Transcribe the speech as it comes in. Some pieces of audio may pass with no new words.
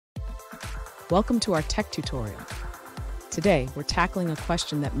Welcome to our tech tutorial. Today, we're tackling a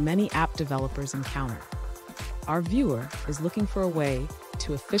question that many app developers encounter. Our viewer is looking for a way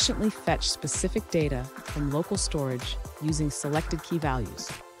to efficiently fetch specific data from local storage using selected key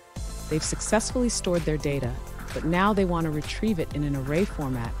values. They've successfully stored their data, but now they want to retrieve it in an array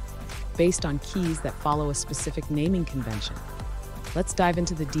format based on keys that follow a specific naming convention. Let's dive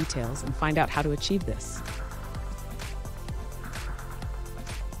into the details and find out how to achieve this.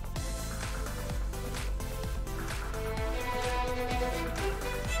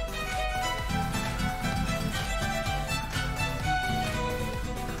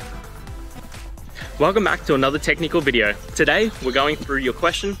 Welcome back to another technical video. Today, we're going through your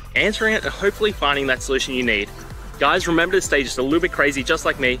question, answering it, and hopefully finding that solution you need. Guys, remember to stay just a little bit crazy just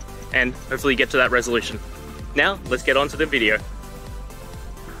like me, and hopefully get to that resolution. Now, let's get on to the video.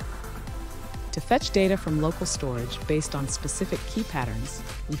 To fetch data from local storage based on specific key patterns,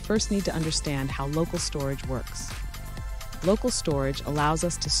 we first need to understand how local storage works. Local storage allows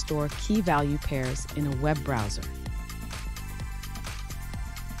us to store key value pairs in a web browser.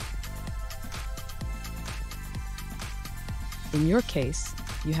 In your case,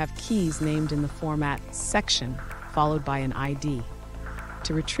 you have keys named in the format section, followed by an ID.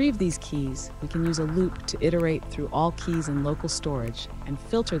 To retrieve these keys, we can use a loop to iterate through all keys in local storage and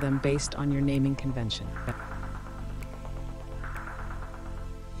filter them based on your naming convention.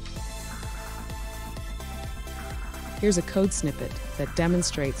 Here's a code snippet that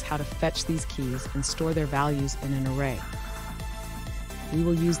demonstrates how to fetch these keys and store their values in an array. We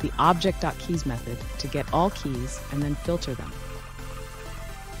will use the object.keys method to get all keys and then filter them.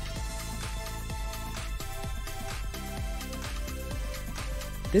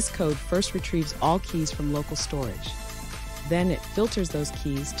 This code first retrieves all keys from local storage. Then it filters those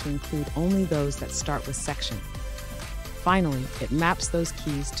keys to include only those that start with section. Finally, it maps those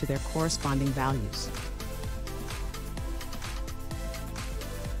keys to their corresponding values.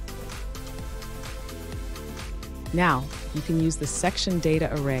 Now, you can use the section data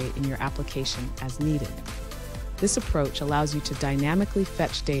array in your application as needed. This approach allows you to dynamically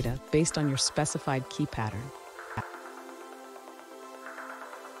fetch data based on your specified key pattern.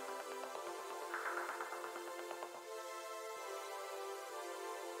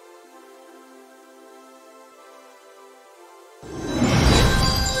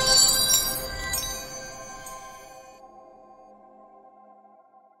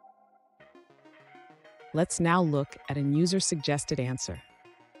 Let's now look at a user-suggested answer.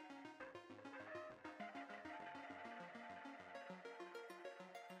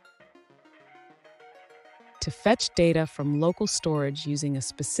 To fetch data from local storage using a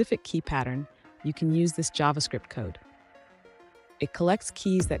specific key pattern, you can use this JavaScript code. It collects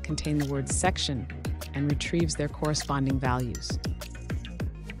keys that contain the word section and retrieves their corresponding values.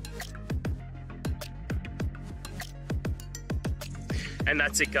 And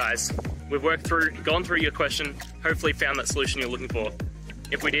that's it, guys. We've gone through your question, hopefully found that solution you're looking for.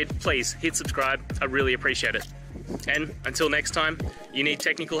 If we did, please hit subscribe. I really appreciate it. And until next time, you need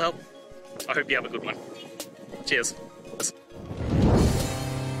technical help? I hope you have a good one. Cheers.